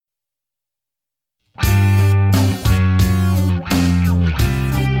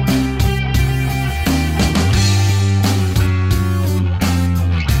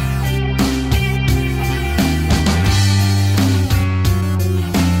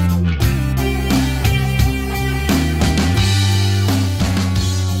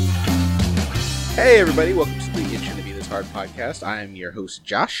Hey everybody, welcome to the It Shouldn't Be This Hard podcast. I am your host,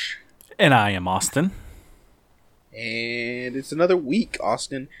 Josh. And I am Austin. And it's another week,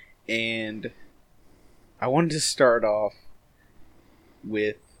 Austin. And I wanted to start off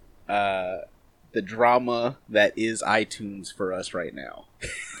with the drama that is iTunes for us right now.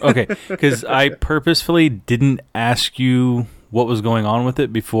 Okay, because I purposefully didn't ask you what was going on with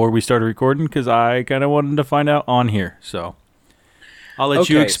it before we started recording, because I kind of wanted to find out on here. So I'll let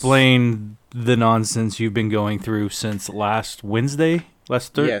you explain the nonsense you've been going through since last Wednesday?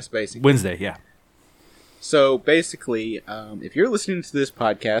 Yes, basically. Wednesday, yeah. So basically, if you're listening to this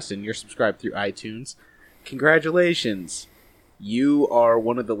podcast and you're subscribed through iTunes, congratulations. You are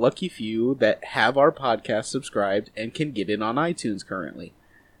one of the lucky few that have our podcast subscribed and can get in on iTunes currently.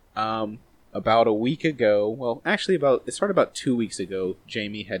 About a week ago, well, actually it started about 2 weeks ago,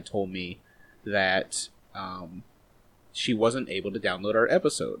 Jamie had told me that she wasn't able to download our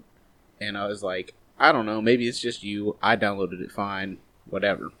episode. And I was like, I don't know, maybe it's just you. I downloaded it fine,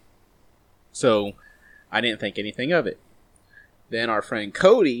 whatever. So I didn't think anything of it. Then our friend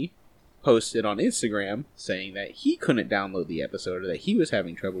Cody posted on Instagram saying that he couldn't download the episode or that he was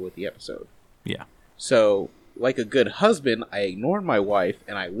having trouble with the episode. Yeah. So, like a good husband, I ignored my wife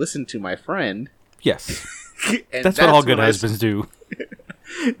and I listened to my friend. Yes. that's what all good husbands do.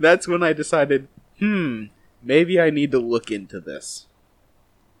 That's when I decided, maybe I need to look into this.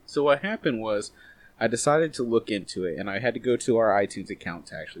 So what happened was, I decided to look into it, and I had to go to our iTunes account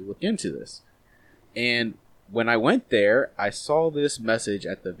to actually look into this. And when I went there, I saw this message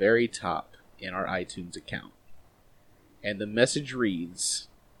at the very top in our iTunes account. And the message reads,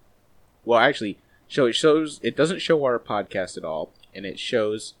 well, actually, it doesn't show our podcast at all, and it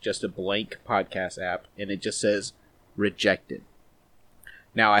shows just a blank podcast app, and it just says, rejected.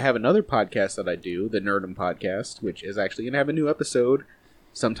 Now, I have another podcast that I do, the Nerdum Podcast, which is actually going to have a new episode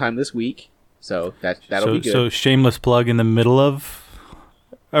sometime this week, so that'll be good. So shameless plug in the middle of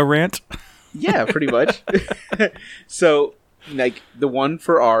a rant? Yeah, pretty much. So, like, the one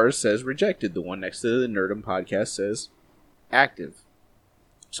for ours says rejected. The one next to the Nerdum Podcast says active.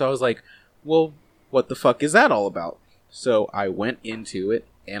 So I was like, well, what the fuck is that all about? So I went into it,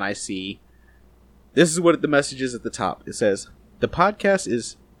 and I see, this is what the message is at the top. It says, the podcast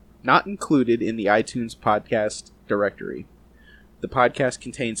is not included in the iTunes podcast directory. The podcast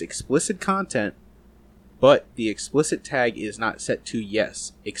contains explicit content, but the explicit tag is not set to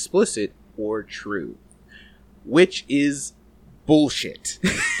yes, explicit, or true. Which is bullshit.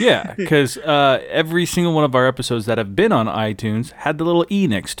 Yeah, because every single one of our episodes that have been on iTunes had the little E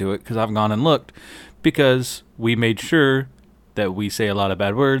next to it, because I've gone and looked, because we made sure that we say a lot of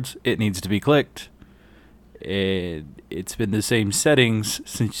bad words. It needs to be clicked. It's been the same settings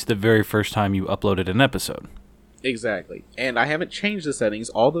since the very first time you uploaded an episode. Exactly. And I haven't changed the settings.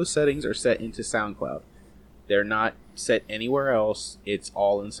 All those settings are set into SoundCloud. They're not set anywhere else. It's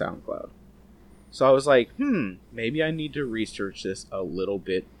all in SoundCloud. So I was like, maybe I need to research this a little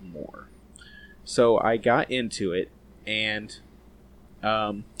bit more. So I got into it, and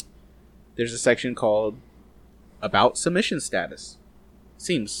there's a section called About Submission Status.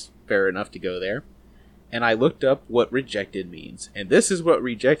 Seems fair enough to go there. And I looked up what rejected means. And this is what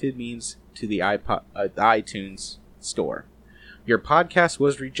rejected means to the iTunes store. Your podcast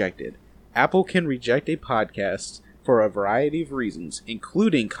was rejected. Apple can reject a podcast for a variety of reasons,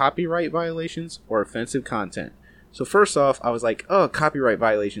 including copyright violations or offensive content. So first off, I was like, oh, copyright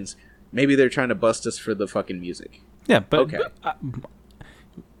violations. Maybe they're trying to bust us for the fucking music. Yeah, but okay.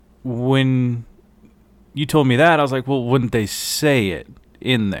 When you told me that, I was like, well, wouldn't they say it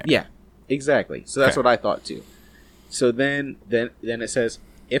in there? Yeah, exactly. So that's what I thought too. So then it says,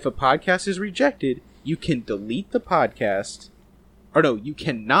 if a podcast is rejected, you can delete the podcast. Or no, you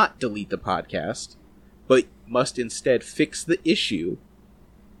cannot delete the podcast, but must instead fix the issue,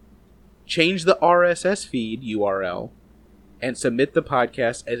 change the RSS feed URL, and submit the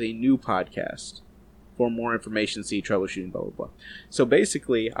podcast as a new podcast. For more information, see troubleshooting, blah, blah, blah. So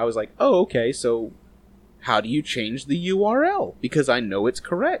basically, I was like, oh, okay, so how do you change the URL? Because I know it's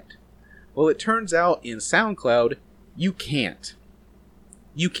correct. Well, it turns out in SoundCloud, you can't.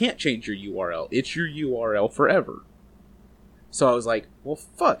 You can't change your URL. It's your URL forever. So I was like, well,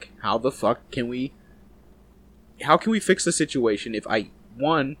 fuck. How the fuck can we fix the situation if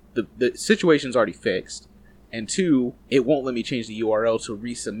the situation's already fixed, and two, it won't let me change the URL to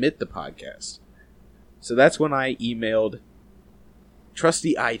resubmit the podcast. So that's when I emailed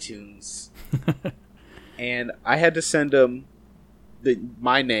trusty iTunes, and I had to send them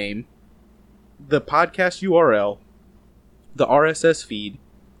my name, the podcast URL, the RSS feed,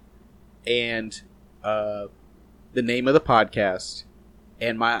 and the name of the podcast,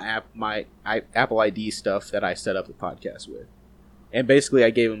 and my Apple ID stuff that I set up the podcast with. And basically,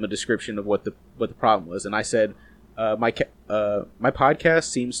 I gave him a description of what the problem was, and I said, my podcast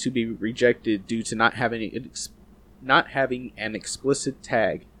seems to be rejected due to not having an explicit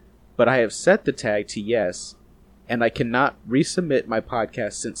tag, but I have set the tag to yes, and I cannot resubmit my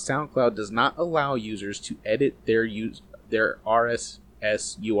podcast since SoundCloud does not allow users to edit their RSS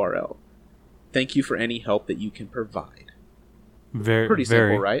URL. Thank you for any help that you can provide. Pretty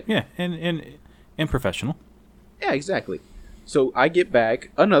simple, right? Yeah, and professional. Yeah, exactly. So I get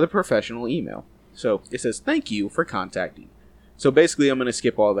back another professional email. So it says, thank you for contacting. So basically, I'm going to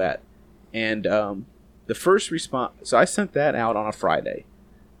skip all that. And the first response... So I sent that out on a Friday.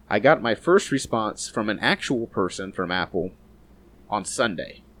 I got my first response from an actual person from Apple on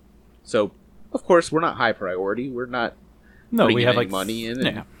Sunday. So, of course, we're not high priority. We're not putting we have any money in.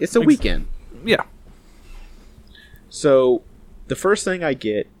 Yeah. It's a weekend. Yeah. So the first thing I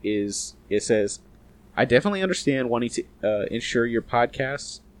get is it says, I definitely understand wanting to ensure your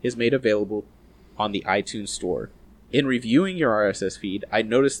podcast is made available on the iTunes store. In reviewing your RSS feed, I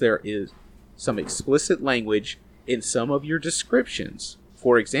noticed there is some explicit language in some of your descriptions.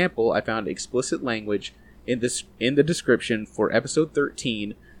 For example, I found explicit language in the description for episode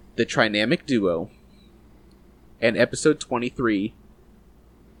 13, The Trinamic Duo, and episode 23,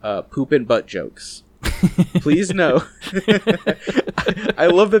 Poop and Butt Jokes. Please know. I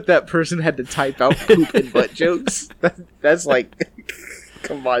love that person had to type out poop and butt jokes. That's like,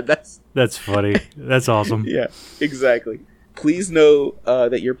 come on, that's funny. That's awesome. Yeah, exactly. Please know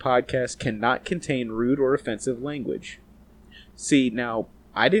that your podcast cannot contain rude or offensive language. See, now,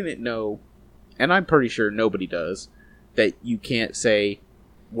 I didn't know, and I'm pretty sure nobody does, that you can't say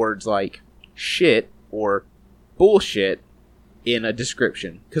words like shit or bullshit in a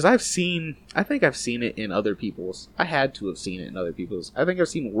description. Because I think I've seen it in other people's. I had to have seen it in other people's. I think I've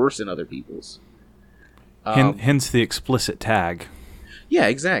seen worse in other people's. Hence the explicit tag. Yeah,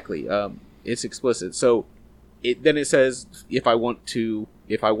 exactly. It's explicit. So then it says if I want to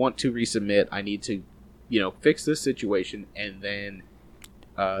resubmit, I need to, fix this situation and then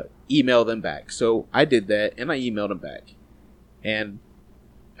email them back. So I did that and I emailed them back. And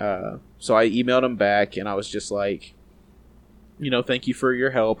so I emailed them back and I was just like, thank you for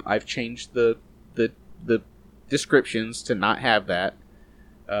your help. I've changed the descriptions to not have that,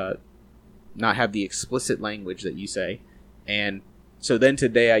 not have the explicit language that you say. And so then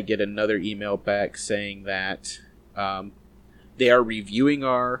today I get another email back saying that they are reviewing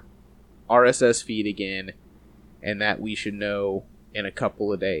our RSS feed again and that we should know in a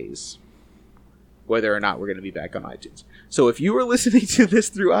couple of days whether or not we're going to be back on iTunes. So if you are listening to this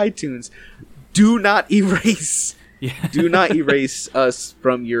through iTunes, do not erase us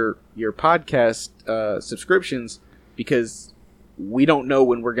from your podcast subscriptions, because we don't know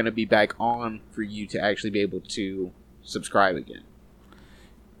when we're going to be back on for you to actually be able to subscribe again.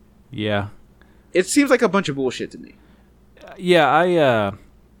 Yeah. It seems like a bunch of bullshit to me. Yeah,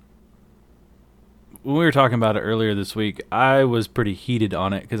 when we were talking about it earlier this week, I was pretty heated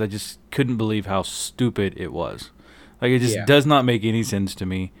on it because I just couldn't believe how stupid it was. Like, it just does not make any sense to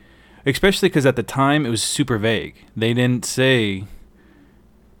me. Especially because at the time, it was super vague. They didn't say,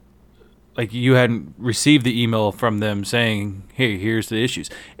 like, you hadn't received the email from them saying, hey, here's the issues.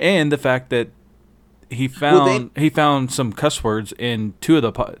 And the fact that he found some cuss words in two of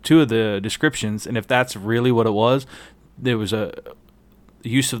the descriptions, and if that's really what it was, there was a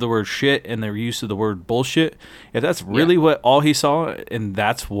use of the word shit and the use of the word bullshit. If that's really what all he saw and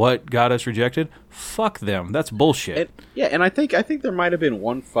that's what got us rejected, fuck them. That's bullshit. And I think there might have been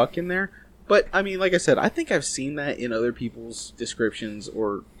one fuck in there, but I mean, like I said, I think I've seen that in other people's descriptions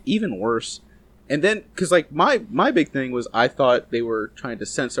or even worse. And then, because like my big thing was, I thought they were trying to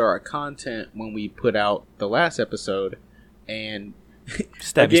censor our content when we put out the last episode, and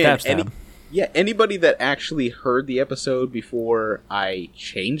stab. Anybody that actually heard the episode before I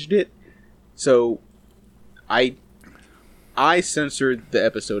changed it, so I censored the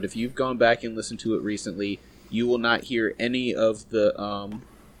episode. If you've gone back and listened to it recently, you will not hear any of the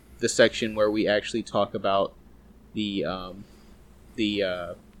section where we actually talk about the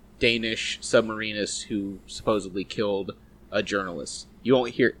Danish submarinist who supposedly killed a journalist. You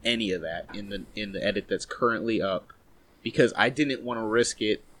won't hear any of that in the edit that's currently up, because I didn't want to risk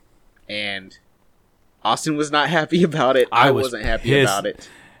it, and Austin was not happy about it. I wasn't happy about it.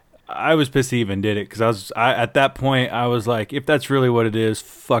 I was pissed he even did it, because at that point I was like, if that's really what it is,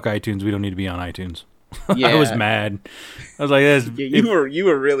 fuck iTunes. We don't need to be on iTunes. Yeah. I was mad. I was like, you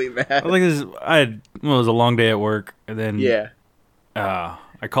were really mad. I was like, it was a long day at work, and then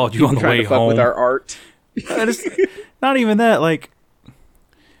I called you on the way home. With our art. Not even that. Like,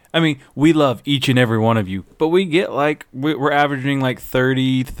 I mean, we love each and every one of you, but we get like we're averaging like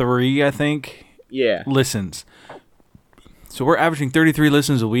 33, I think. Yeah. Listens. So we're averaging 33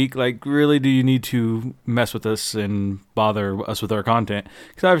 listens a week. Like, really, do you need to mess with us and bother us with our content?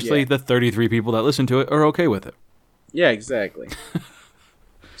 Because obviously, the 33 people that listen to it are okay with it. Yeah, exactly.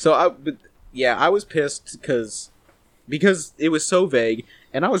 I was pissed because it was so vague,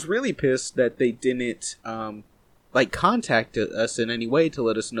 and I was really pissed that they didn't contact us in any way to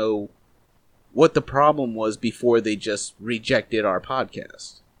let us know what the problem was before they just rejected our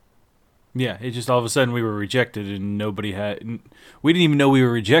podcast. Yeah, it just all of a sudden we were rejected, and we didn't even know we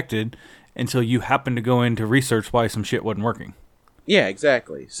were rejected until you happened to go in to research why some shit wasn't working. Yeah,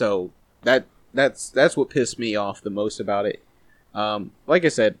 exactly. So that's what pissed me off the most about it. Like I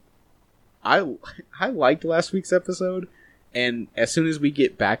said, I liked last week's episode, and as soon as we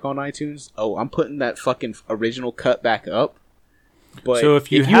get back on iTunes, I'm putting that fucking original cut back up. But so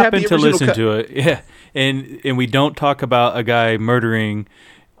if you happen to listen to it, yeah, and we don't talk about a guy murdering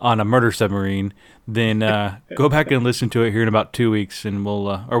on a murder submarine, then go back and listen to it here in about 2 weeks, and we'll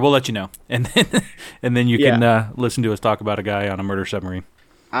let you know, and then you can listen to us talk about a guy on a murder submarine.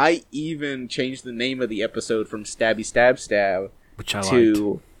 I even changed the name of the episode from Stabby Stab Stab, which I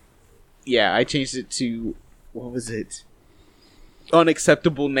liked. Yeah, I changed it to, what was it?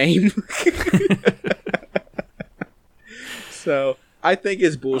 Unacceptable name. So I think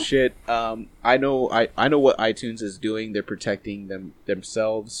it's bullshit. I know what iTunes is doing. They're protecting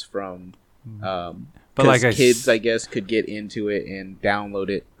themselves from, but like kids, I guess, could get into it and download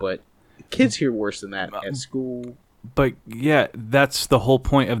it. But kids hear worse than that at school. But yeah, that's the whole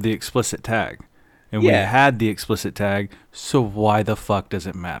point of the explicit tag, and we had the explicit tag. So why the fuck does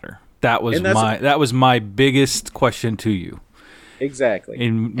it matter? That was my biggest question to you. Exactly.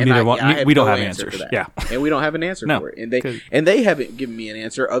 And we don't have answers. Yeah. And we don't have an answer for it. And they haven't given me an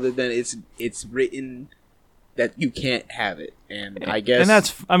answer other than it's written that you can't have it. And I guess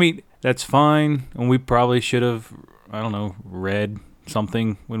that's fine. And we probably should have, I don't know, read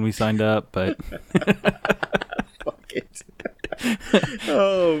something when we signed up, but fuck it.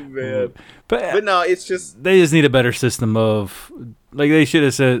 Oh man. But no, it's just they just need a better system of, like, they should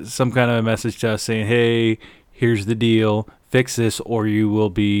have sent some kind of a message to us saying, "Hey, here's the deal. Fix this or you will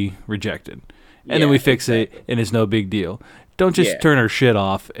be rejected." And then we fix it and it's no big deal. Don't just turn our shit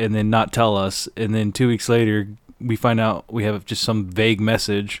off and then not tell us, and then 2 weeks later we find out we have just some vague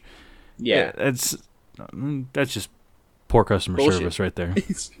message. Yeah, that's just poor customer service right there.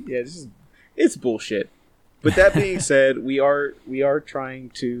 It's bullshit. But that being said, we are trying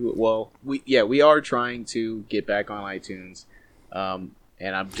to we are trying to get back on iTunes. And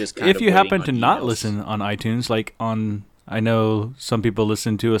I'm just kind of, if you happen to not listen on iTunes, like I know some people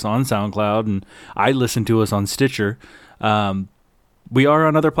listen to us on SoundCloud, and I listen to us on Stitcher. We are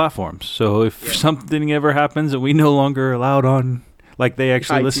on other platforms. So if something ever happens that we no longer allowed on, like they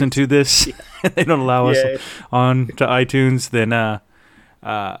actually iTunes. Listen to this, they don't allow us on to iTunes, then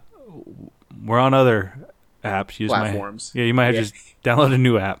we're on other apps. Platforms. You might have just download a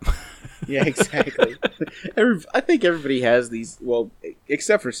new app. Yeah, exactly. I think everybody has these. Well,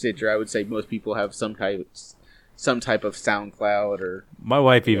 except for Stitcher, I would say most people have some type of SoundCloud or. My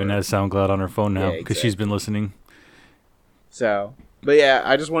wife even has SoundCloud on her phone now because she's been listening. So, but yeah,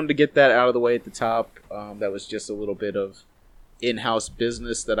 I just wanted to get that out of the way at the top. That was just a little bit of in-house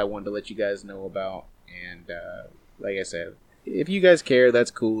business that I wanted to let you guys know about. And like I said, if you guys care,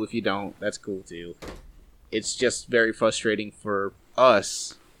 that's cool. If you don't, that's cool too. It's just very frustrating for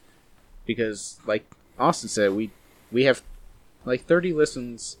us. Because, like Austin said, we have like 30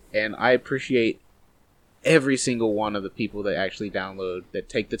 listens, and I appreciate every single one of the people that actually download, that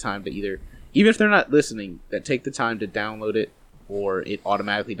take the time to even if they're not listening, that take the time to download it, or it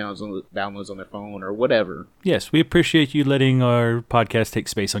automatically downloads on their phone, or whatever. Yes, we appreciate you letting our podcast take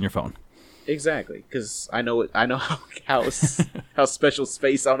space on your phone. Exactly, because I know how special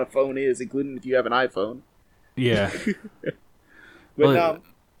space on a phone is, including if you have an iPhone. Yeah.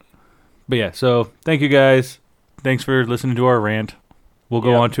 But yeah, so thank you guys. Thanks for listening to our rant. We'll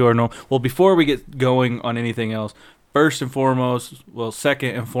go on to our normal. Well, before we get going on anything else,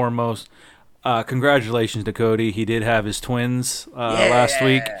 second and foremost, congratulations to Cody. He did have his twins last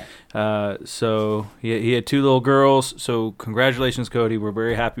week. So he had 2 little girls. So congratulations, Cody. We're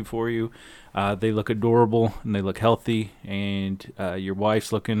very happy for you. They look adorable and they look healthy, and your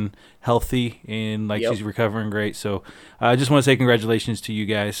wife's looking healthy and like she's recovering great. So I just want to say congratulations to you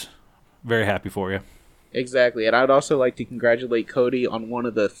guys. Very happy for you. Exactly. And I'd also like to congratulate Cody on one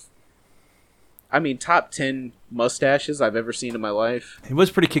of the top 10 mustaches I've ever seen in my life. It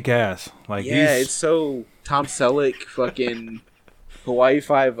was pretty kick-ass. It's so Tom Selleck fucking Hawaii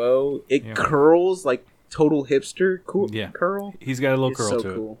 5-0. It curls like total hipster curl. He's got a little curl so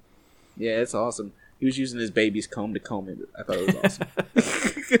to cool. It. Yeah, it's awesome. He was using his baby's comb to comb it. I thought it was awesome.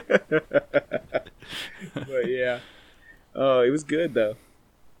 But yeah. Oh, it was good though.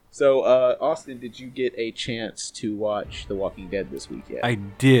 So, Austin, did you get a chance to watch The Walking Dead this week yet? I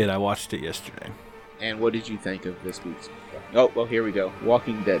did. I watched it yesterday. And what did you think of this week's? Oh, well, here we go.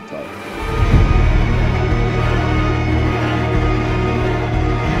 Walking Dead talk.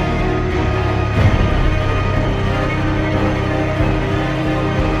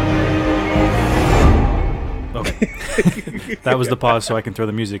 Okay. That was the pause so I can throw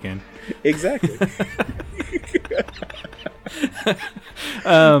the music in. Exactly.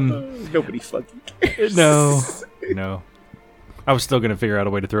 Nobody fucking cares. No. I was still going to figure out a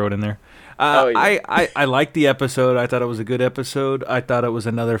way to throw it in there. I liked the episode. I thought it was a good episode. I thought it was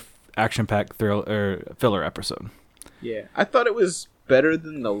another action-packed filler episode. Yeah. I thought it was better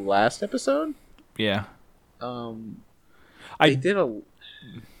than the last episode. Yeah. They did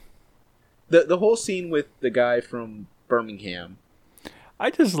the whole scene with the guy from Birmingham. I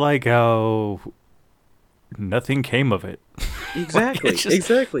just like how nothing came of it. Exactly.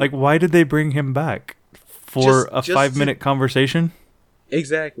 Exactly. Like, why did they bring him back? For a 5-minute conversation?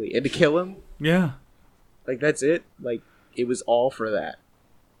 Exactly. And to kill him? Yeah. Like, that's it? Like, it was all for that.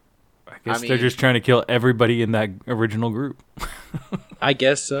 I guess they're just trying to kill everybody in that original group. I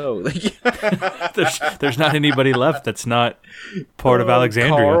guess so. There's not anybody left that's not part of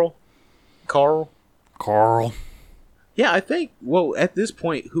Alexandria. Carl. Yeah, I think, well, at this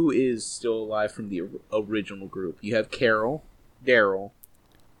point, who is still alive from the original group? You have Carol, Daryl,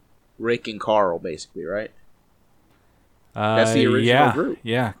 Rick, and Carl, basically, right? That's the original group.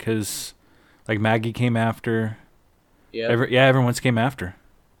 Yeah, because like Maggie came after. Yeah. Everyone's came after.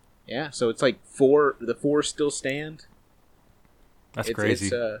 Yeah, so it's like the four still stand. That's crazy.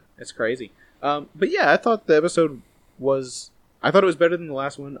 It's crazy. But yeah, I thought the episode was... I thought it was better than the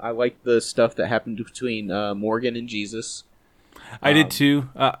last one. I liked the stuff that happened between Morgan and Jesus. I did too.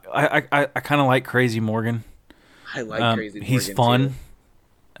 I kind of like Crazy Morgan. I like Crazy Morgan. He's fun.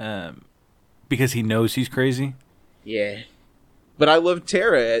 Because he knows he's crazy. Yeah. But I love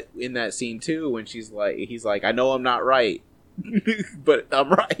Tara in that scene too when he's like, I know I'm not right, but I'm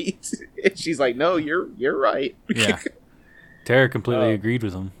right. And she's like, no, you're right. Yeah. Tara completely agreed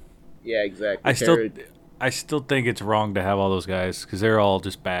with him. Yeah, exactly. I still think it's wrong to have all those guys because they're all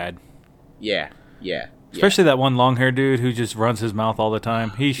just bad. Yeah. Especially that one long-haired dude who just runs his mouth all the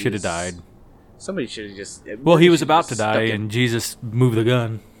time. He should have died. Somebody should have just... Well, he was about to die, and Jesus moved the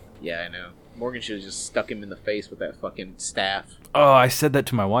gun. Yeah, I know. Morgan should have just stuck him in the face with that fucking staff. Oh, I said that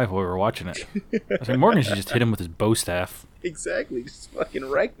to my wife while we were watching it. I was like, Morgan should just hit him with his bow staff. Exactly. Just fucking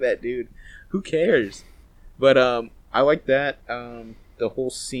wreck that dude. Who cares? But I like that. The whole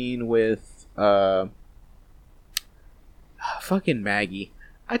scene with fucking Maggie.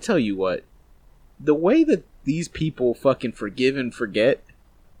 I tell you what. The way that these people fucking forgive and forget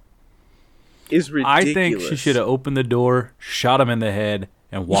is ridiculous. I think she should have opened the door, shot him in the head,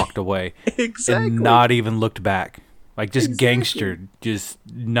 and walked away. Exactly. And not even looked back. Like, just gangster. Just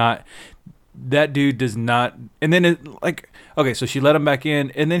not... That dude does not... And then, okay, so she let him back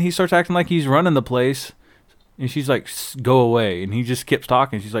in, and then he starts acting like he's running the place, and she's like, go away. And he just keeps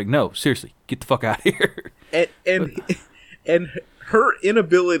talking. She's like, no, seriously, get the fuck out of here. And her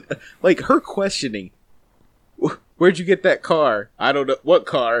inability... Like, her questioning... Where'd you get that car? I don't know. What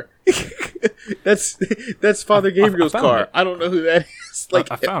car? That's Father Gabriel's car. I don't know who that is.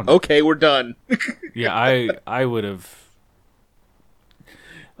 Like, I found it. Okay, we're done. Yeah, I would have...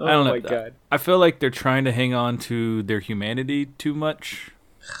 Oh I don't know. My God. I feel like they're trying to hang on to their humanity too much.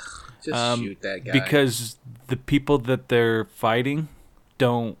 Just shoot that guy. Because the people that they're fighting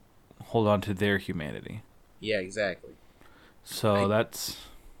don't hold on to their humanity. Yeah, exactly. So that's...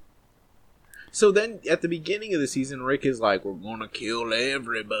 So then, at the beginning of the season, Rick is like, we're going to kill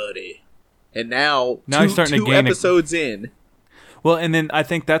everybody. And now he's starting to gain episodes in. Well, and then I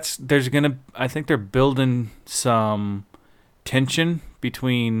think I think they're building some tension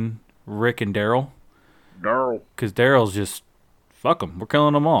between Rick and Daryl. Because Daryl's just, fuck them, we're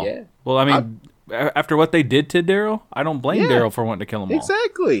killing them all. Yeah. Well, I mean, after what they did to Daryl, I don't blame Daryl for wanting to kill them all.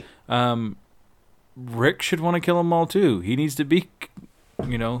 Exactly. Rick should want to kill them all too. He needs to be...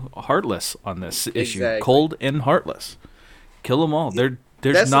 heartless on this issue. Exactly. Cold and heartless. Kill them all.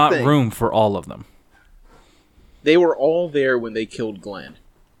 There's not room for all of them. They were all there when they killed Glenn.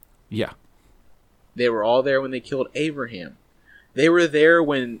 Yeah. They were all there when they killed Abraham. They were there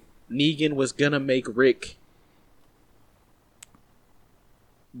when Negan was gonna make Rick...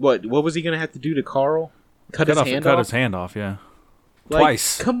 What was he gonna have to do to Carl? Cut his hand off, yeah. Like,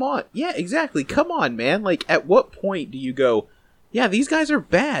 twice. Come on. Yeah, exactly. Come on, man. Like, at what point do you go, yeah, these guys are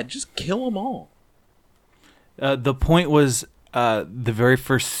bad. Just kill them all. The point was the very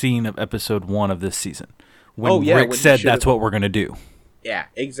first scene of episode 1 of this season. When Rick said that's what we're going to do. Yeah,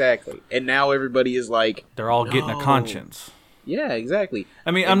 exactly. And now everybody is like... They're all getting a conscience. Yeah, exactly.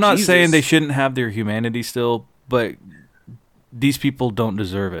 I mean, I'm not saying they shouldn't have their humanity still, but these people don't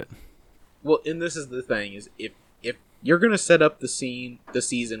deserve it. Well, and this is the thing, is if you're going to set up the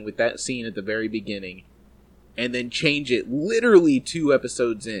season with that scene at the very beginning, and then change it literally 2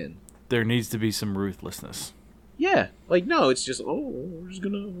 episodes in... There needs to be some ruthlessness. Yeah. Like, no, it's just, we're just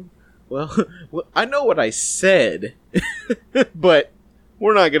going to... Well, I know what I said, but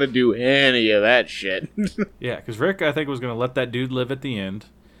we're not going to do any of that shit. Yeah, because Rick, I think, was going to let that dude live at the end.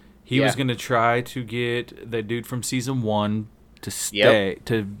 He was going to try to get the dude from season 1 to stay,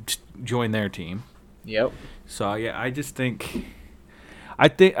 to join their team. Yep. So, yeah, I just think... I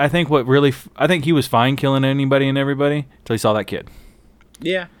think what really... I think he was fine killing anybody and everybody until he saw that kid.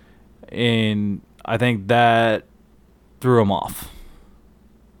 Yeah. And I think that threw him off.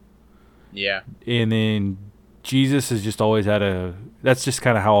 Yeah. And then Jesus has just always had a... That's just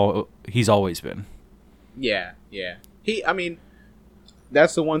kind of how he's always been. Yeah, yeah.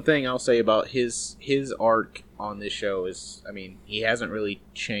 That's the one thing I'll say about his arc on this show is, he hasn't really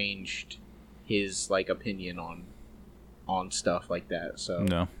changed his, opinion on stuff like that. So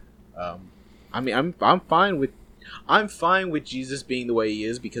no. I'm fine with Jesus being the way he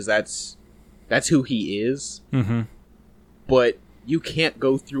is because that's who he is. Mm-hmm. But you can't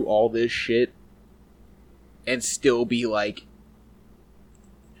go through all this shit and still be like,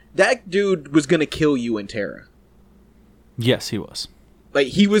 that dude was gonna kill you and Tara. Yes, he was. Like,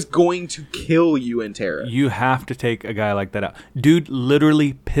 he was going to kill you and Tara. You have to take a guy like that out. Dude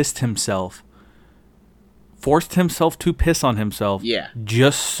literally pissed himself. Forced himself to piss on himself. Yeah.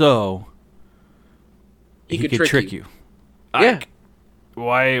 Just so he could trick you. Yeah.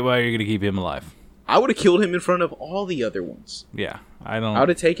 Why are you going to keep him alive? I would have killed him in front of all the other ones. Yeah. I would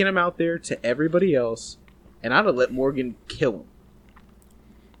have taken him out there to everybody else, and I'd have let Morgan kill him.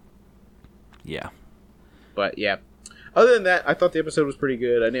 Yeah. But, yeah. Other than that, I thought the episode was pretty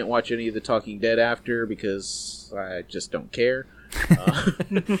good. I didn't watch any of the Talking Dead after because I just don't care.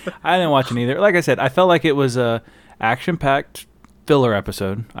 I didn't watch it either. Like I said, I felt like it was a action-packed filler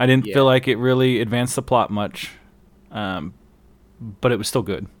episode. I didn't feel like it really advanced the plot much, but it was still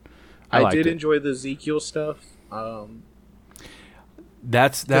good. I did enjoy the Ezekiel stuff.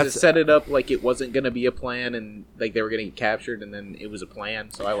 That's it set it up like it wasn't going to be a plan, and like they were going to get captured, and then it was a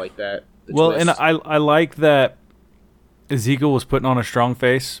plan. So I like that. Well, twist. And I like that Ezekiel was putting on a strong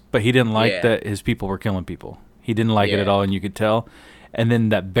face, but he didn't like that his people were killing people. He didn't like it at all, and you could tell. And then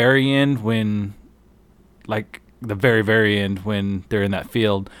that very end, when, like the very, very end, when they're in that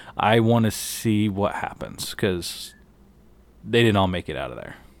field, I want to see what happens because they didn't all make it out of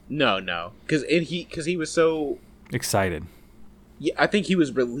there. No, because he was so excited. Yeah, I think he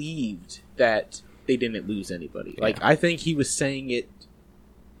was relieved that they didn't lose anybody. Yeah. Like I think he was saying it.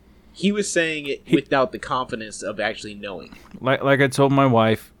 He was saying it without the confidence of actually knowing. Like I told my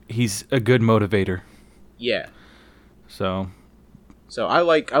wife, he's a good motivator. Yeah. So I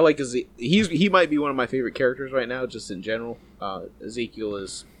like he might be one of my favorite characters right now, just in general. Ezekiel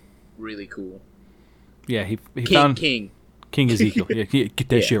is really cool. Yeah, he found King Ezekiel. Yeah, get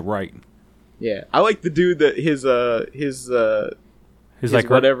that shit right. Yeah, I like the dude that his like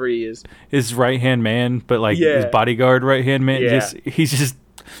whatever he is, his right hand man, but like his bodyguard right hand man. Yeah. He's just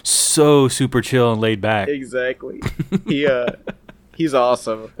so super chill and laid back. Exactly. He's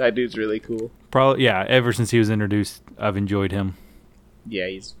awesome. That dude's really cool. Probably, yeah. Ever since he was introduced, I've enjoyed him. Yeah,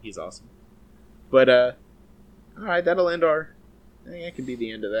 he's awesome. But all right, that'll end I think that can be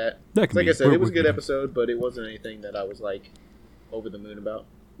the end of that. Like I said, it was a good episode, but it wasn't anything that I was like over the moon about.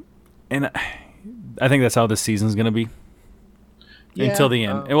 And I think that's how this season's gonna be until the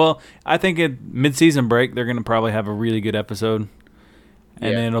end. Well, I think at mid-season break they're gonna probably have a really good episode.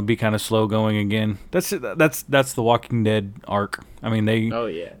 And then it'll be kind of slow going again. That's the Walking Dead arc. I mean,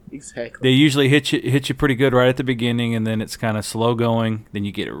 exactly. They usually hit you pretty good right at the beginning, and then it's kind of slow going. Then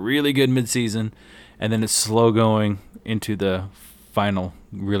you get a really good mid-season, and then it's slow going into the final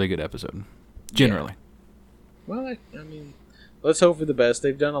really good episode. Generally. Yeah. Well, I mean, let's hope for the best.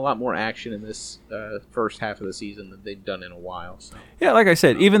 They've done a lot more action in this first half of the season than they've done in a while. So. Yeah, like I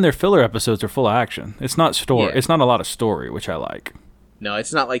said, even their filler episodes are full of action. It's not story. Yeah. It's not a lot of story, which I like. No,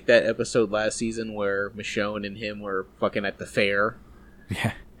 it's not like that episode last season where Michonne and him were fucking at the fair.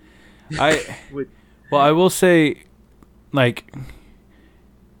 Yeah. I will say, like,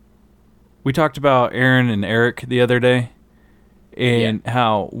 we talked about Aaron and Eric the other day, and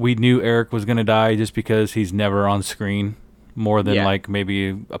how we knew Eric was going to die just because he's never on screen more than like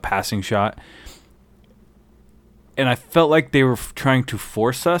maybe a passing shot. And I felt like they were trying to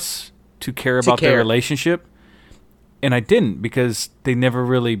force us to care about their relationship. And I didn't, because they never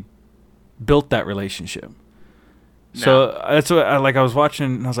really built that relationship. No. So that's what I was watching,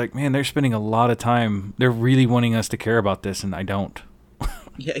 and I was like, man, they're spending a lot of time. They're really wanting us to care about this, and I don't.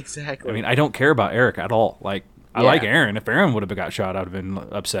 Yeah, exactly. I mean, I don't care about Eric at all. Like, I like Aaron. If Aaron would have got shot, I'd have been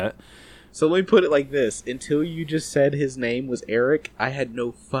upset. So let me put it like this. Until you just said his name was Eric, I had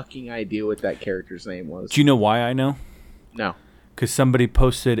no fucking idea what that character's name was. Do you know why I know? No. Because somebody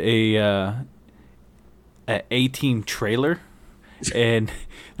posted a A-Team trailer, and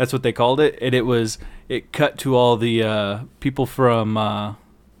that's what they called it. And it cut to all the people from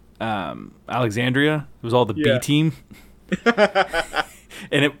Alexandria. It was all the B team.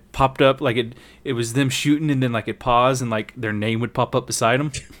 And it popped up like it was them shooting, and then like it paused, and like their name would pop up beside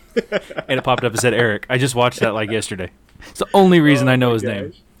them. And it popped up and said Eric. I just watched that like yesterday. It's the only reason I know his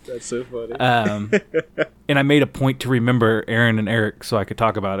name. That's so funny. And I made a point to remember Aaron and Eric so I could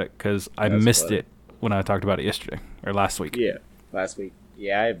talk about it, because I missed it when I talked about it yesterday or last week. Yeah, last week.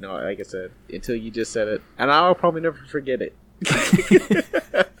 Yeah, I have no, like I said, until you just said it, and I'll probably never forget it.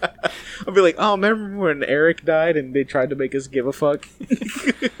 I'll be like, oh, remember when Eric died and they tried to make us give a fuck?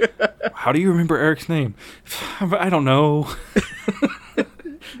 How do you remember Eric's name? I don't know.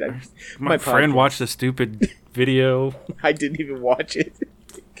 My friend watched a stupid video. I didn't even watch it.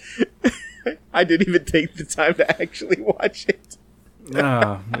 I didn't even take the time to actually watch it.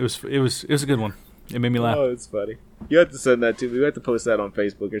 It was a good one. It made me laugh. Oh, it's funny. You have to send that to me. We have to post that on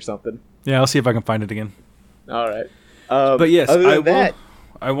Facebook or something. Yeah, I'll see if I can find it again. All right. But yes,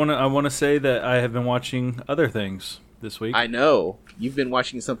 I want to say that I have been watching other things this week. I know. You've been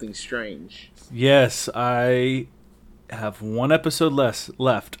watching something strange. Yes, I have one episode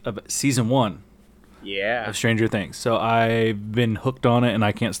left of season 1. Yeah. Of Stranger Things. So I've been hooked on it, and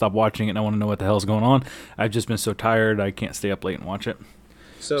I can't stop watching it, and I want to know what the hell's going on. I've just been so tired, I can't stay up late and watch it.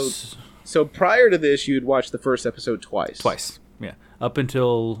 So prior to this, you'd watched the first episode twice. Twice, yeah. Up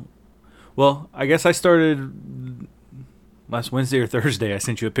until, well, I guess I started last Wednesday or Thursday. I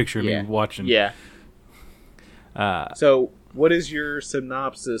sent you a picture of me watching. Yeah. So what is your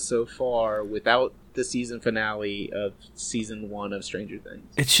synopsis so far without the season finale of season 1 of Stranger Things?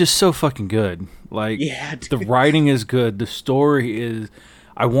 It's just so fucking good. Like, the writing is good. The story is...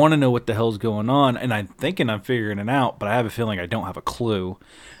 I want to know what the hell's going on, and I'm thinking I'm figuring it out, but I have a feeling I don't have a clue,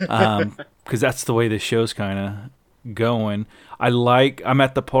 because that's the way this show's kind of going. I'm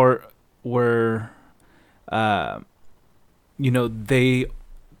at the part where, all the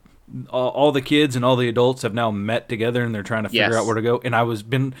kids and all the adults have now met together, and they're trying to figure out where to go. And I was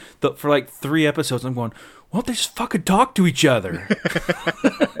for like 3 episodes, I'm going, why don't they just fucking talk to each other?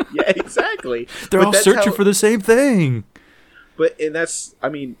 Yeah, exactly. They're all searching for the same thing. It's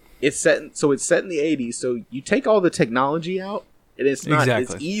set in the 80s, so you take all the technology out, and it's not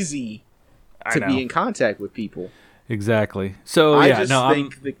as easy to be in contact with people. Exactly. So I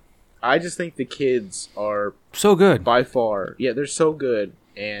just think the kids are so good by far. Yeah, they're so good,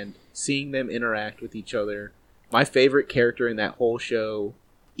 and seeing them interact with each other. My favorite character in that whole show,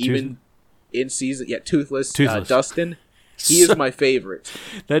 even in season, Toothless. Dustin. He is my favorite.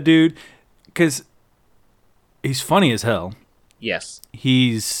 That dude, because he's funny as hell. Yes.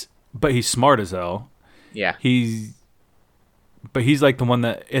 But he's smart as hell. Yeah. But he's like the one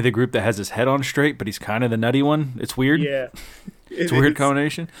that in the group that has his head on straight, but he's kind of the nutty one. It's weird. Yeah. It's a weird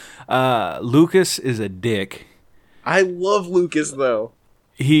combination. Lucas is a dick. I love Lucas though.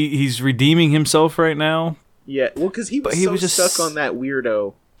 He's redeeming himself right now. Yeah. Well, because he was just stuck on that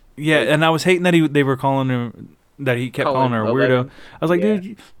weirdo. Yeah, and I was hating that they were calling him. That he kept calling her a weirdo. I was like,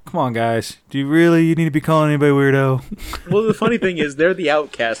 dude, come on, guys. Do you really need to be calling anybody weirdo? Well, the funny thing is, they're the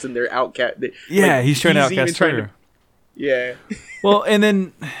outcast, and they're outcast. He's trying to outcast her. Yeah. Well, and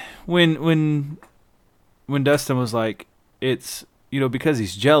then when Dustin was like, it's, because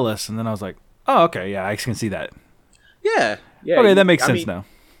he's jealous, and then I was like, oh, okay, yeah, I can see that. Yeah. Okay, that makes sense now.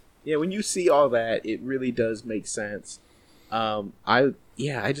 Yeah, when you see all that, it really does make sense. I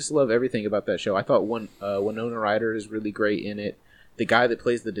just love everything about that show. I thought Winona Ryder is really great in it. The guy that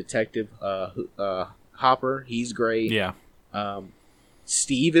plays the detective, Hopper, he's great. Yeah.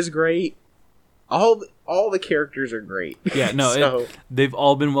 Steve is great. All the characters are great. Yeah, no, they've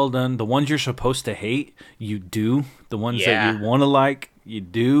all been well done. The ones you're supposed to hate, you do. The ones that you want to like, you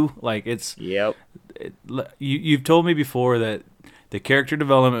do. Like, it's... Yep. You've told me before that the character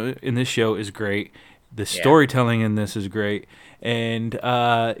development in this show is great. The storytelling in this is great. And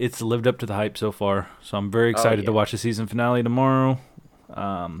it's lived up to the hype so far. So I'm very excited to watch the season finale tomorrow.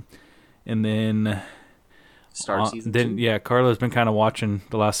 And then start season 2. Yeah, Carla's been kind of watching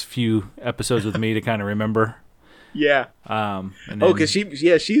the last few episodes with me to kind of remember. Yeah. Because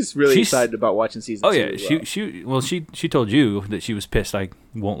she's really excited about watching season 2. Oh yeah, she told you that she was pissed I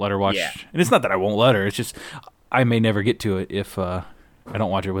won't let her watch. Yeah. And it's not that I won't let her. It's just I may never get to it if I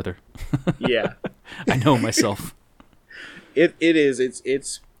don't watch it with her. Yeah. I know myself. It is.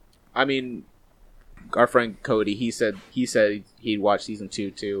 It's. I mean, our friend Cody. He said he'd watch season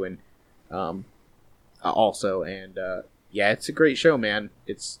 2 too, and also, and yeah, it's a great show, man.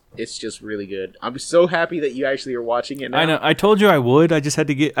 It's just really good. I'm so happy that you actually are watching it now. I know. I told you I would. I just had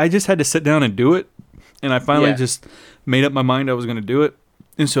to sit down and do it, and I finally just made up my mind I was going to do it.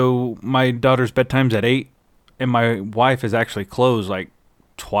 And so my daughter's bedtime's at 8, and my wife has actually closed like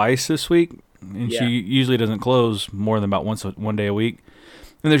twice this week. And she usually doesn't close more than about one day a week.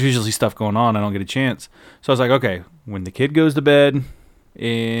 And there's usually stuff going on. I don't get a chance. So I was like, okay, when the kid goes to bed,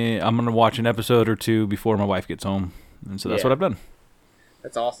 I'm going to watch an episode or two before my wife gets home. And so that's what I've done.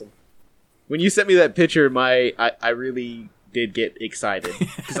 That's awesome. When you sent me that picture, I really did get excited.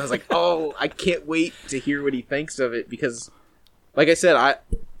 Because I was like, oh, I can't wait to hear what he thinks of it. Because, like I said,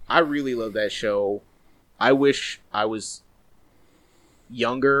 I really love that show. I wish I was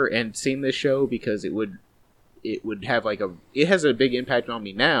younger and seen this show, because it would have it has a big impact on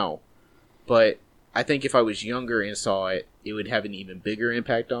me now, but I think if I was younger and saw it, it would have an even bigger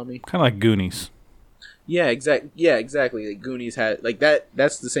impact on me. Kind of like Goonies. Yeah, exactly. Like Goonies had like that.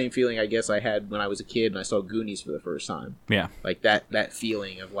 That's the same feeling I guess I had when I was a kid and I saw Goonies for the first time. Yeah, like that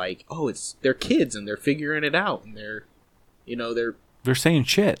feeling of like, oh, they're kids and they're figuring it out and they're saying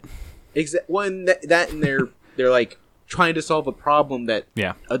shit. And they're like trying to solve a problem that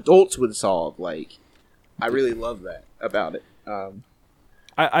adults would solve. Like, I really love that about it.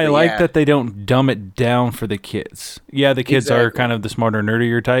 I like that they don't dumb it down for the kids. Yeah, the kids are kind of the smarter,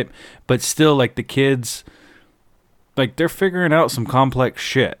 nerdier type, but still, like, the kids, like, they're figuring out some complex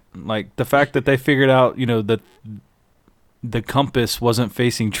shit. Like, the fact that they figured out, that the compass wasn't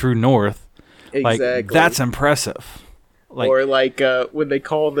facing true north, like, that's impressive. Like, or like when they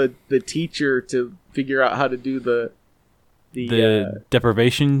call the teacher to figure out how to do the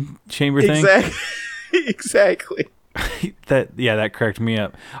deprivation chamber thing. Exactly. that cracked me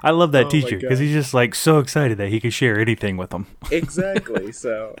up. I love that teacher because he's just like so excited that he can share anything with them. Exactly.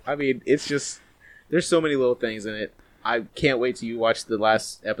 So I mean, it's just there's so many little things in it. I can't wait till you watch the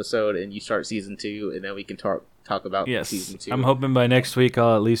last episode and you start season 2, and then we can talk about season 2. I'm hoping by next week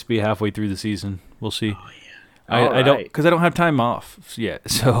I'll at least be halfway through the season. We'll see. Oh yeah. I don't, because I don't have time off yet.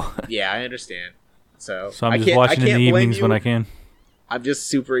 So yeah, I understand. So I'm just watching in the evenings when I can. I'm just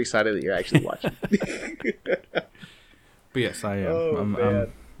super excited that you're actually watching. But yes, I am.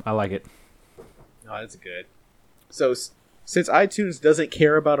 I like it. Oh, that's good. So since iTunes doesn't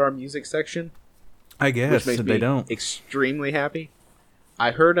care about our music section, I guess which makes they me don't. Extremely happy.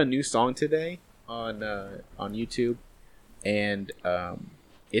 I heard a new song today on YouTube, and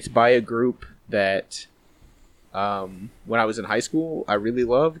it's by a group that when I was in high school I really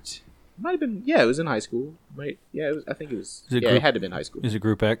loved. It might have been it was in high school. It was. I think it was. It had to have been high school. Is it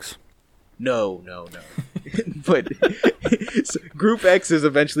Group X? No. But so Group X is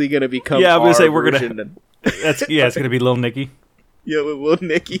eventually going to become. Yeah, I'm going to say we're going to. It's going to be Lil Nicky. Yeah, Lil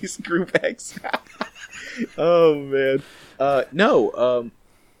Nicky's Group X. Oh man, no.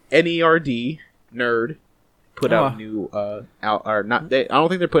 NERD Nerd put out a new or not. I don't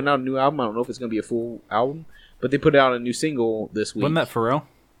think they're putting out a new album. I don't know if it's going to be a full album, but they put out a new single this week. Wasn't that Pharrell?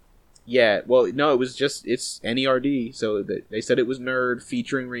 Yeah, well, no, it's NERD, so they said it was Nerd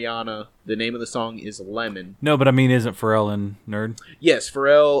featuring Rihanna. The name of the song is Lemon. No, but I mean, isn't Pharrell in Nerd? Yes,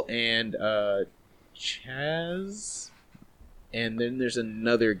 Pharrell and Chaz, and then there's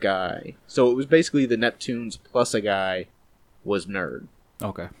another guy. So it was basically the Neptunes plus a guy was Nerd.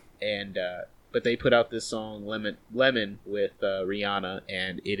 Okay. And but they put out this song Lemon with Rihanna,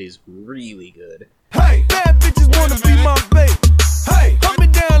 and it is really good. Hey, bad bitches wanna be my babe. Hey, hold me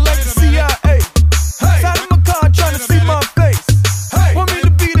down like the CIA. Hey, side of my car trying to see my face. Hey, want me to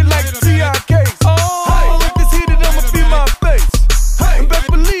beat it like the TIKs. Oh, hey, if it's heated, I'ma be my face. Hey, and best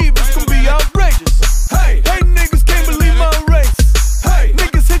believe it's gonna be outrageous. Hey, niggas can't believe my race. Hey,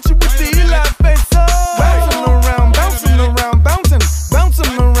 niggas hit you with the Eli face. Oh, bouncing around, bouncing,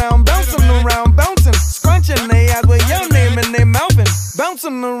 scrunching they eyes with your name and they mouthing.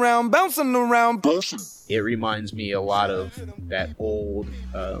 Bouncing around. It reminds me a lot of that old,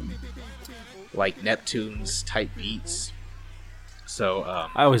 like Neptunes type beats. So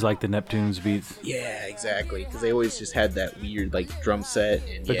I always liked the Neptunes beats. yeah, exactly, because they always just had that weird like drum set,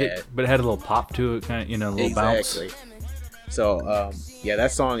 and But it had a little pop to it, kind of, a little bounce. So yeah,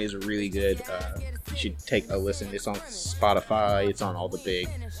 that song is really good. You should take a listen. It's on Spotify. It's on all the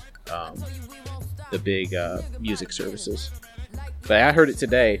big music services. But I heard it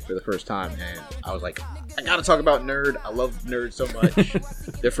today for the first time, and I was like, I gotta talk about Nerd. I love Nerd so much.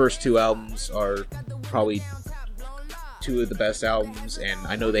 Their first 2 albums are probably 2 of the best albums, and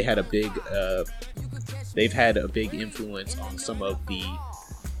I know they had they've had a big influence on some of the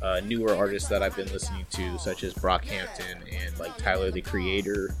newer artists that I've been listening to, such as Brockhampton and like Tyler the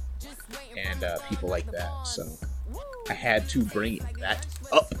Creator and people like that. So I had to bring that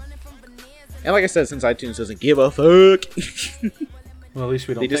up. And like I said, since iTunes doesn't give a fuck, well, at least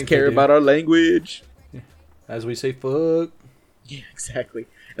we don't. They just care about our language. Yeah. As we say, fuck. Yeah, exactly.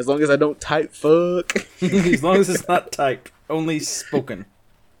 As long as I don't type fuck. As long as it's not typed, only spoken.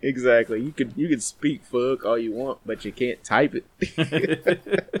 Exactly. You can speak fuck all you want, but you can't type it.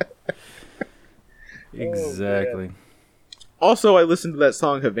 Exactly. Also, I listened to that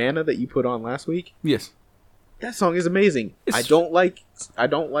song Havana that you put on last week. Yes. That song is amazing. I don't like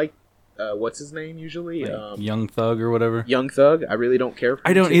what's his name usually? Young Thug or whatever. Young Thug. I really don't care for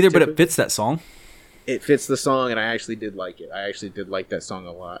I don't either, but it fits that song. It fits the song, and I actually did like it. I actually did like that song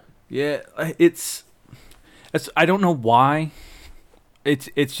a lot. Yeah, it's I don't know why. It's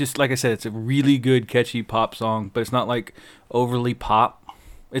just like I said, it's a really good catchy pop song, but it's not like overly pop.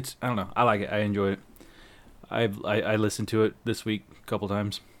 I don't know. I like it. I enjoy it. I listened to it this week a couple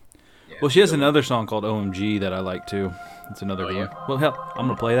times. Yeah, well, she has another song called OMG that I like too. It's another good one. Well, hell, I'm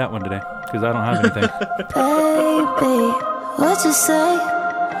gonna play that one today because I don't have anything. Baby, what you say?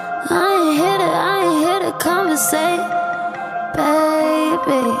 I ain't here to conversate.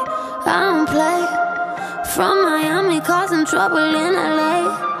 Baby, I don't play. From Miami, causing trouble in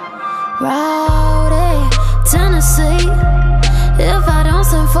LA. Rowdy, Tennessee. If I don't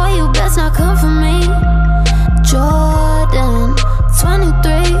send for you, best not come for me. Jordan,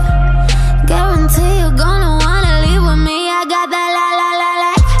 23. Guarantee you're gonna wanna leave with me. I got that la la la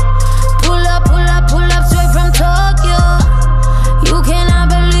la. Pull up straight from Tokyo. You cannot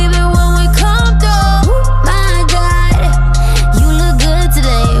believe it when we come through. My God, you look good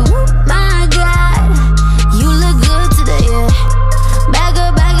today. My God, you look good today. Yeah. Back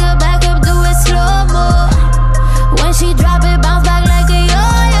up, do it slow mo. When she drop it, bounce back like a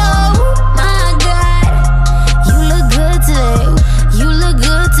yo-yo. My God, you look good today. You look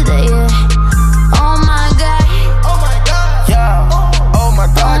good today. Yeah. Oh my God. Oh my God. Yeah. Oh my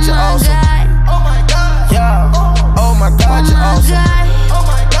God, you're awesome. Oh my God. Yeah. Oh my God, you're awesome. Oh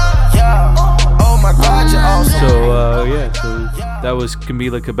my God. Yeah. Oh my God, you're awesome. So so that was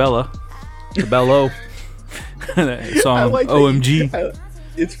Camila Cabello song like OMG.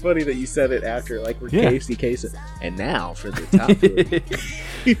 It's funny that you said it after, like we're Casey Kasem. And now for the top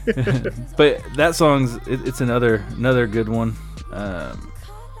 3. But that song's it's another good one.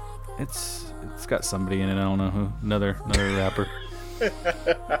 It's got somebody in it. I don't know who. Another rapper.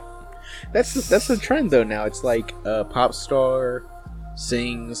 That's the trend though now. It's like a pop star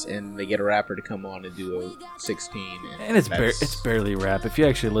sings and they get a rapper to come on and do a 16. And it's barely rap. If you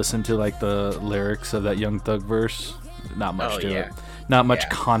actually listen to like the lyrics of that Young Thug verse, not much to it. Not much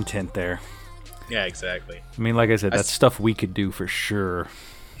content there. Yeah, exactly. I mean, like I said, that's stuff we could do for sure.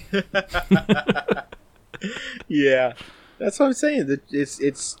 Yeah, that's what I'm saying. That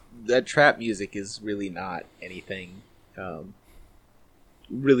it's that trap music is really not anything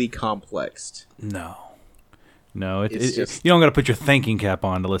really complex. No, it's just, you don't got to put your thinking cap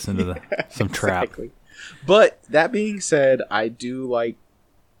on to listen to some trap. Exactly. But that being said, I do like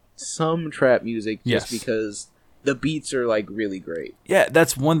some trap music just because the beats are like really great. Yeah,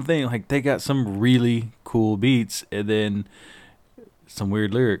 that's one thing. Like they got some really cool beats and then some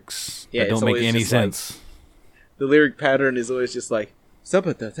weird lyrics that don't make any sense. Like, the lyric pattern is always just like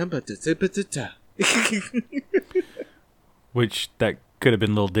which that could have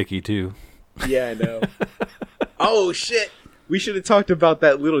been Lil Dicky too. Yeah, I know. Oh shit. We should have talked about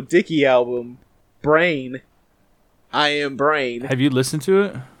that Lil Dicky album, Brain. I Am Brain. Have you listened to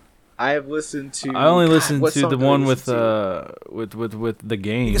it? I have listened to. I only listened to the one with the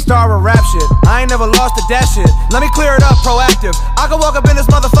game. Star of rap shit. I ain't never lost to that shit. Let me clear it up, proactive. I can walk up in this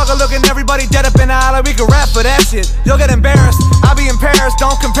motherfucker looking everybody dead up in the alley. We can rap for that shit. You'll get embarrassed. I be in Paris,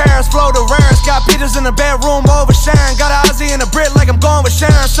 don't compare us, flow to rarest. Got pictures in the bedroom oversharing. Got an Ozzy and a Brit like I'm going with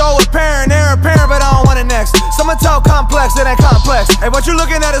Sharon. So apparent, they're apparent, but I don't want it next. Someone tell complex, it ain't complex. Hey, what you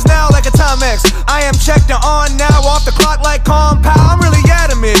looking at is now like a Timex. I am checked and on now, off the clock like compound. I'm really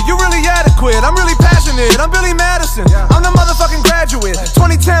adamant, you really adequate. I'm really passionate, I'm Billy Madison. I'm the motherfucking graduate.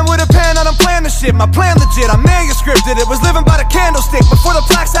 2010 with a pen, I done planned the shit. My plan legit, I manuscripted it. Was living by the candlestick before the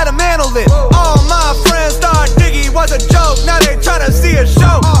plaques had a mantle lit. All my friends thought Diggy was a joke. Now they tryna see a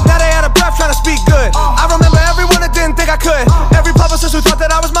show. Now they out of breath tryna speak good. I remember everyone that didn't think I could. Every publicist who thought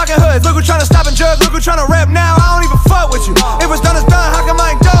that I was mocking hoods. Look who tryna stop and jerk, look who tryna rap now. I don't even fuck with you. It was done as done, how come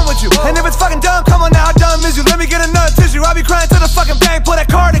I ain't done with you? And if it's fucking dumb, come on now, I done miss you. Let me get another tissue. I be crying to the fucking bank, pull that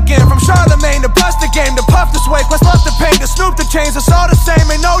card again. From Charlemagne to bust the game, to puff the sway, plus love the pain, to snoop the chains. It's all the same,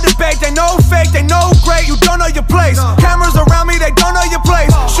 ain't no debate. They know fake, they know great. You don't know your place. Cameras around me, they don't know your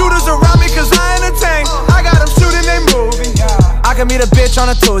place. Shooters around me, cause I entertain. I got them shooting, they moving. I can meet a bitch on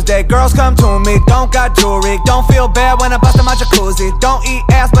a Tuesday. Girls come to me, don't got jewelry. Don't feel bad when I bust in my jacuzzi. Don't eat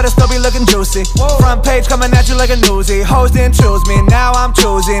ass, but it still be looking juicy. Front page coming at you like a newsie. Hoes didn't choose me, now I'm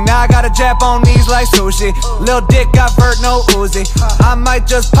choosy. Now I got a Jap on knees like sushi. Lil' dick got vert, no Uzi. I might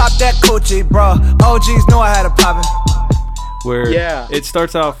just pop that coochie, bro. OGs knew I had it poppin'. Where it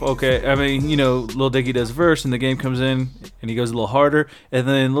starts off okay. I mean, you know, Lil Dicky does verse, and the game comes in, and he goes a little harder, and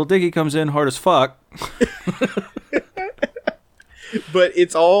then Lil Dicky comes in hard as fuck. But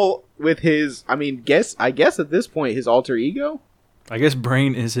it's all with his. I mean, I guess at this point his alter ego. I guess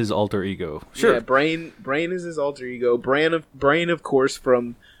Brain is his alter ego. Sure. Yeah, Brain is his alter ego. Brain of course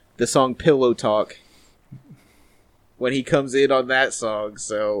from the song Pillow Talk. When he comes in on that song,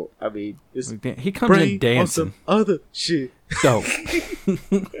 so I mean, he comes in dancing. On some other shit. So,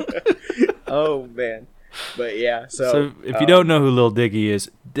 oh man, but yeah. So if you don't know who Lil Dicky is,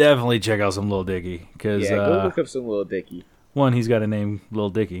 definitely check out some Lil Dicky because go look up some Lil Dicky. One, he's got a name, Lil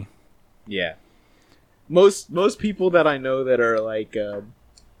Dicky. Yeah. Most people that I know that are like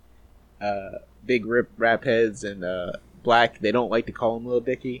big rap heads and black, they don't like to call him Lil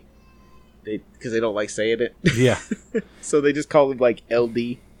Dicky. Because they don't like saying it. Yeah. So they just call him like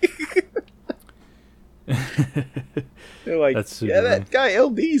LD. They're like, that guy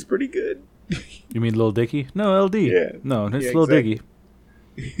LD is pretty good. You mean Lil Dicky? No, LD. Yeah. No, it's Lil exactly.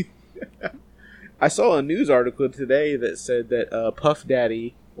 Dicky. I saw a news article today that said that Puff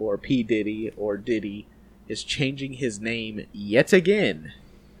Daddy or P. Diddy or Diddy is changing his name yet again.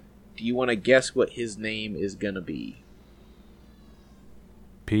 Do you want to guess what his name is going to be?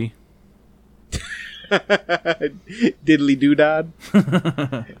 P? Diddly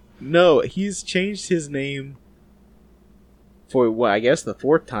doodad. No, he's changed his name for what I guess the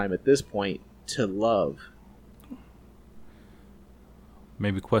fourth time at this point to Love.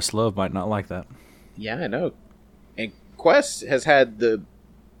 Maybe Questlove might not like that. Yeah, I know. And Quest has had the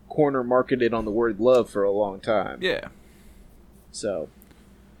corner marketed on the word love for a long time. Yeah. So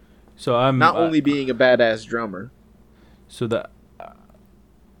I'm not only being a badass drummer. So the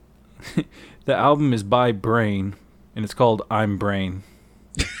album is by Brain, and it's called I'm Brain.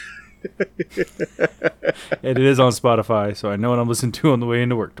 And it is on Spotify, so I know what I'm listening to on the way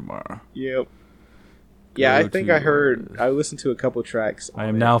into work tomorrow. Yep. Yeah, I think I listened to a couple tracks. I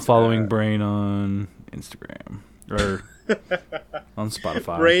am now following Brain on Instagram. Or on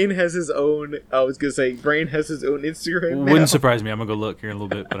Spotify. Brain has his own, I was going to say, Brain has his own Instagram now. Wouldn't surprise me. I'm going to go look here in a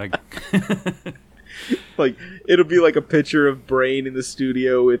little bit, but I... Like, it'll be like a picture of Brain in the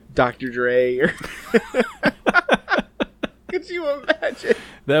studio with Dr. Dre. Or could you imagine?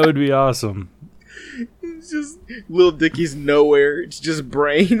 That would be awesome. It's just Lil Dicky's nowhere. It's just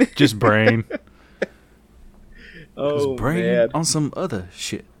Brain. Just Brain. Oh, Brain man. on some other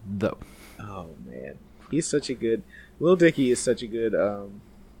shit, though. Oh, man. He's such a good... Lil Dicky is such a good...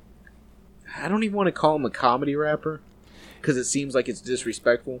 I don't even want to call him a comedy rapper, because it seems like it's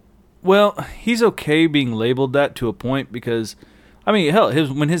disrespectful. Well, he's okay being labeled that to a point because, I mean, hell,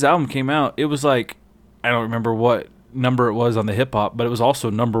 when his album came out, it was like, I don't remember what number it was on the hip hop, but it was also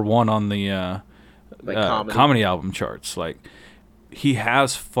number one on the comedy album charts. Like, he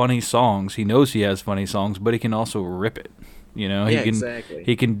has funny songs. He knows he has funny songs, but he can also rip it. You know, exactly.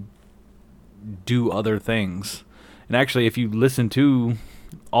 He can do other things. And actually, if you listen to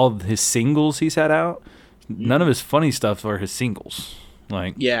all of his singles he's had out, none of his funny stuff are his singles.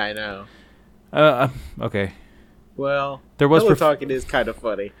 Like, yeah, I know. Okay. Well, there was Pillow Talking is kind of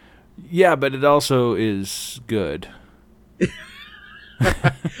funny. Yeah, but it also is good.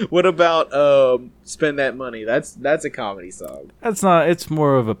 What about Spend That Money? That's a comedy song. That's not. It's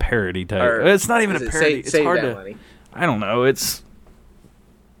more of a parody type. It's not even a parody. It's Save hard That to. Money. I don't know. It's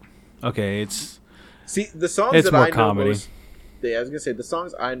okay. It's see the songs it's that more I know comedy. most. I was gonna say the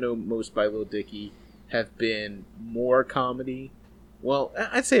songs I know most by Lil Dicky have been more comedy. Well,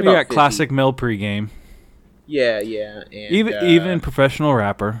 I'd say about 50. Classic Mel pregame. Yeah, and, even Professional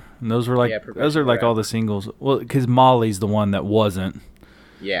Rapper. And those were like those are like Rapper. all the singles. Well, because Molly's the one that wasn't.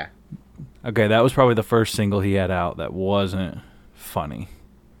 Yeah. Okay, that was probably the first single he had out that wasn't funny.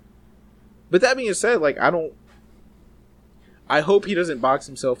 But that being said, like I hope he doesn't box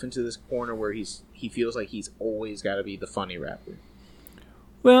himself into this corner where he feels like he's always got to be the funny rapper.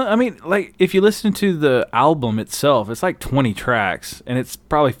 Well, I mean, like, if you listen to the album itself, it's like 20 tracks, and it's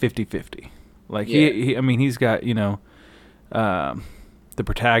probably 50-50. Like, he I mean, he's got, the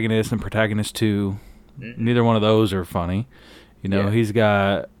Protagonist and Protagonist 2. Mm-hmm. Neither one of those are funny. He's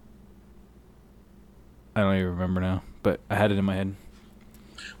got... I don't even remember now, but I had it in my head.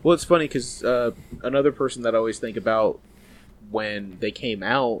 Well, it's funny because another person that I always think about when they came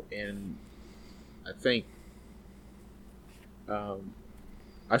out, and I think...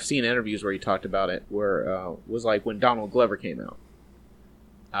 I've seen interviews where he talked about it, where was like when Donald Glover came out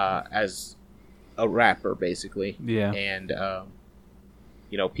as a rapper, basically. Yeah. And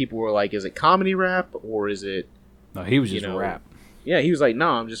people were like, "Is it comedy rap or is it?" No, he was just rap. Yeah, he was like, "No,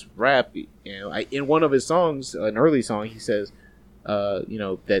 I'm just rap." In one of his songs, an early song, he says,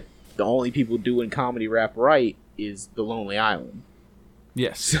 that the only people doing comedy rap right is the Lonely Island.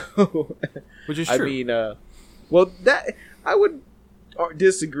 Yes. So, which is true. I mean, that I would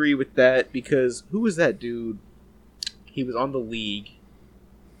disagree with that because who was that dude? He was on The League.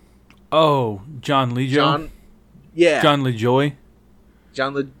 Oh, John LeJoy? John LeJoy?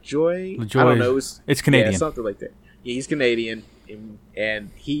 John LeJoy? LeJoy. I don't know. It's Canadian. Yeah, something like that. Yeah, he's Canadian. And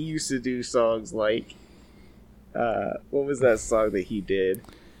he used to do songs like... what was that song that he did?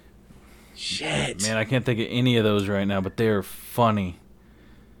 Shit. Man, I can't think of any of those right now, but they're funny.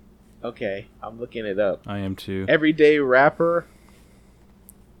 Okay, I'm looking it up. I am too. Everyday Rapper.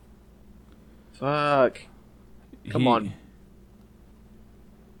 Fuck. Come on.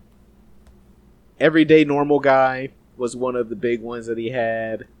 Everyday Normal Guy was one of the big ones that he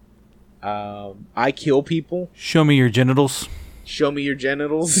had. I Kill People. Show Me Your Genitals. Show Me Your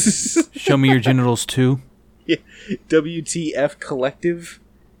Genitals. Show Me Your Genitals too. Yeah. WTF Collective.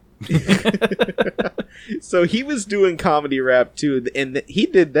 So he was doing comedy rap too, and he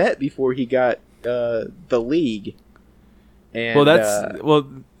did that before he got The League. And,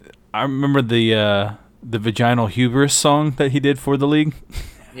 I remember the Vaginal Hubris song that he did for The League.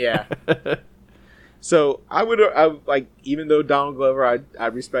 Yeah. So I like, even though Donald Glover, I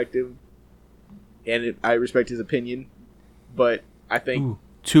respect him, and I respect his opinion, but I think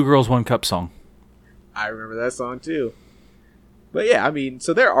Two Girls, One Cup song. I remember that song too. But yeah, I mean,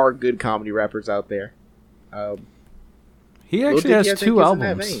 so there are good comedy rappers out there. He actually has 2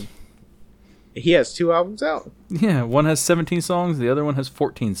 albums. He has 2 albums out. Yeah, one has 17 songs, the other one has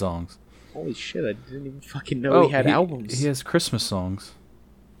 14 songs. Holy shit, I didn't even fucking know he had albums. He has Christmas songs.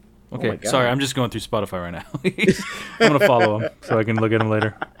 Okay, Oh my God. sorry, I'm just going through Spotify right now. I'm going to follow him so I can look at him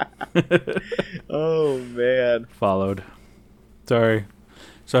later. Oh, man. Followed. Sorry,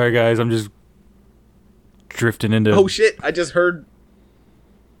 guys, I'm just drifting into... Oh, shit, I just heard...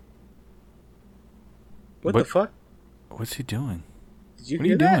 What the fuck? What's he doing? Did you What are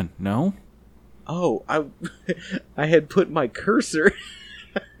hear you that? doing? No? Oh, I had put my cursor...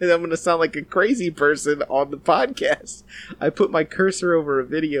 and I'm going to sound like a crazy person on the podcast. I put my cursor over a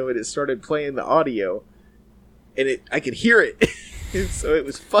video and it started playing the audio. And I could hear it. And so it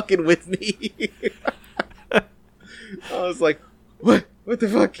was fucking with me. I was like, what? What the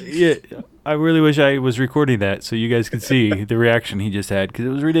fuck? Yeah, I really wish I was recording that so you guys could see the reaction he just had because it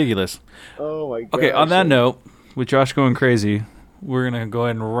was ridiculous. Oh my god. Okay, on that note, with Josh going crazy, we're going to go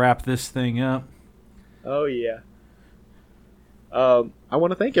ahead and wrap this thing up. Oh yeah. I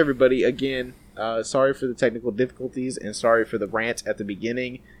want to thank everybody again. Sorry for the technical difficulties and sorry for the rant at the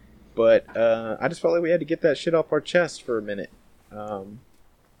beginning, but I just felt like we had to get that shit off our chest for a minute.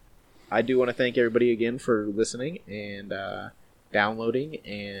 I do want to thank everybody again for listening and downloading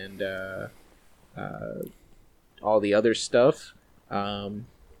and all the other stuff.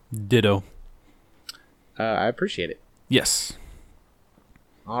 Ditto. I appreciate it. Yes.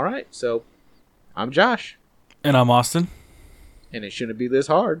 All right, so I'm Josh. And I'm Austin. And it shouldn't be this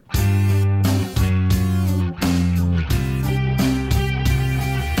hard.